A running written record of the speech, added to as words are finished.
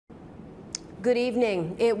Good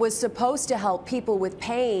evening. It was supposed to help people with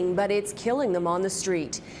pain, but it's killing them on the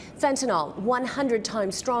street. Fentanyl, 100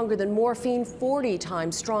 times stronger than morphine, 40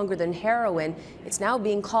 times stronger than heroin. It's now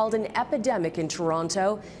being called an epidemic in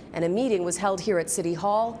Toronto, and a meeting was held here at City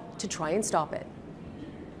Hall to try and stop it.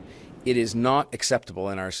 It is not acceptable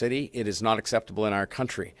in our city, it is not acceptable in our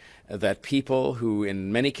country that people who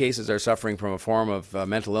in many cases are suffering from a form of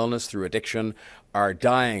mental illness through addiction are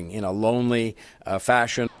dying in a lonely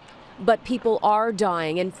fashion. But people are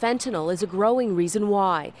dying, and fentanyl is a growing reason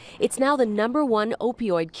why. It's now the #1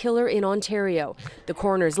 opioid killer in Ontario. The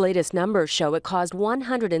coroner's latest numbers show it caused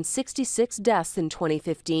 166 deaths in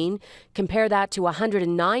 2015. Compare that to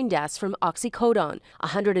 109 deaths from oxycodone,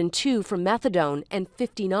 102 from methadone, and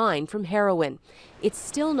 59 from heroin. It's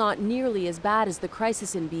still not nearly as bad as the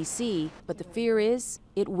crisis in BC, but the fear is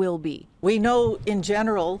it will be. We know in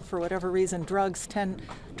general, for whatever reason, drug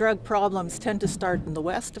problems tend to start in the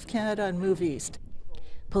west of Canada and move east.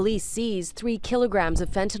 Police seized 3 kilograms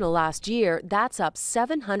of fentanyl last year. That's up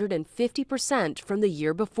 750% from the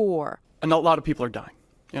year before. And a lot of people are dying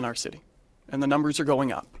in our city, and the numbers are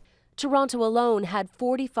going up. Toronto alone had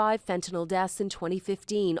 45 fentanyl deaths in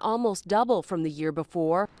 2015, almost double from the year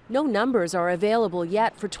before. No numbers are available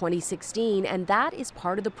yet for 2016, and that is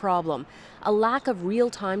part of the problem, a lack of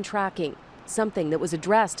real-time tracking, something that was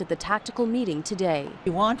addressed at the tactical meeting today.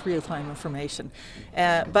 We want real-time information,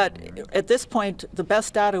 but at this point, the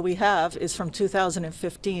best data we have is from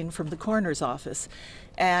 2015 from the coroner's office,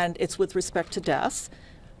 and it's with respect to deaths.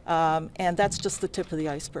 And that's just the tip of the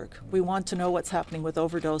iceberg. We want to know what's happening with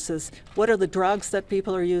overdoses. What are the drugs that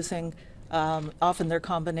people are using? Often they're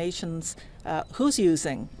combinations. Who's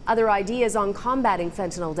using? Other ideas on combating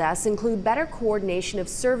fentanyl deaths include better coordination of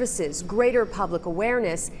services, greater public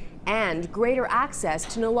awareness, and greater access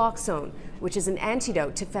to naloxone, which is an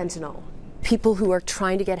antidote to fentanyl. People who are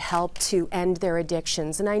trying to get help to end their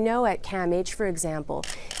addictions. And I know at CAMH, for example,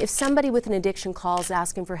 if somebody with an addiction calls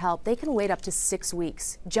asking for help, they can wait up to 6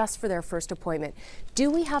 weeks just for their first appointment. Do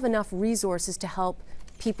we have enough resources to help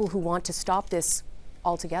people who want to stop this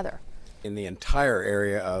altogether? In the entire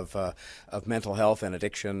area of mental health and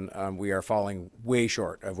addiction, we are falling way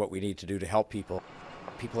short of what we need to do to help people.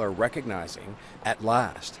 People are recognizing at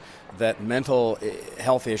last that mental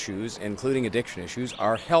health issues, including addiction issues,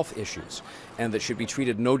 are health issues and that should be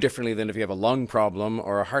treated no differently than if you have a lung problem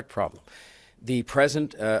or a heart problem. The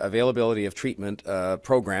present availability of treatment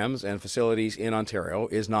programs and facilities in Ontario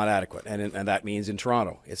is not adequate, and that means in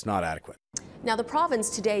Toronto it's not adequate. Now, the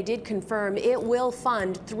province today did confirm it will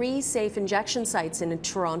fund 3 safe injection sites in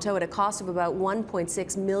Toronto at a cost of about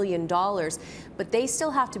 $1.6 million, but they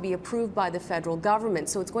still have to be approved by the federal government,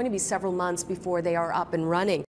 so it's going to be several months before they are up and running.